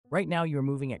Right now, you're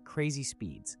moving at crazy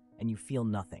speeds, and you feel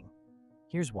nothing.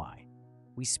 Here's why.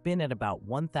 We spin at about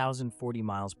 1,040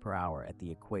 miles per hour at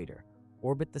the equator,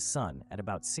 orbit the sun at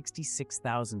about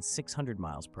 66,600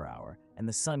 miles per hour, and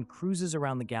the sun cruises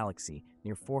around the galaxy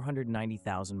near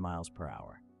 490,000 miles per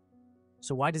hour.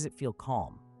 So why does it feel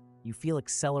calm? You feel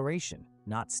acceleration,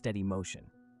 not steady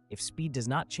motion. If speed does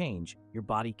not change, your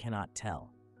body cannot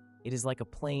tell. It is like a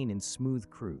plane in smooth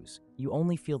cruise. You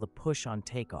only feel the push on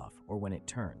takeoff or when it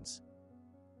turns.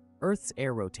 Earth's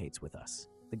air rotates with us.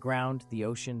 The ground, the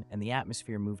ocean, and the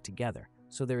atmosphere move together,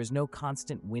 so there is no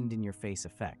constant wind-in-your-face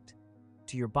effect.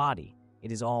 To your body,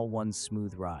 it is all one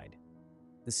smooth ride.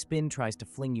 The spin tries to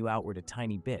fling you outward a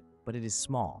tiny bit, but it is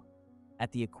small.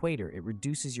 At the equator, it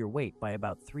reduces your weight by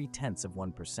about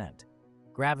 0.3%.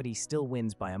 Gravity still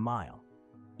wins by a mile.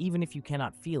 Even if you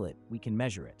cannot feel it, we can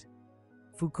measure it.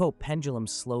 Foucault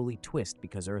pendulums slowly twist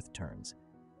because Earth turns.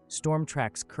 Storm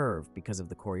tracks curve because of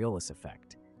the Coriolis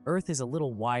effect. Earth is a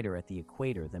little wider at the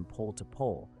equator than pole to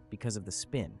pole because of the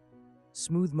spin.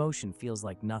 Smooth motion feels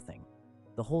like nothing.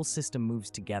 The whole system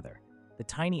moves together. The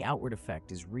tiny outward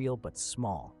effect is real but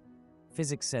small.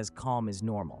 Physics says calm is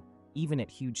normal, even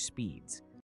at huge speeds.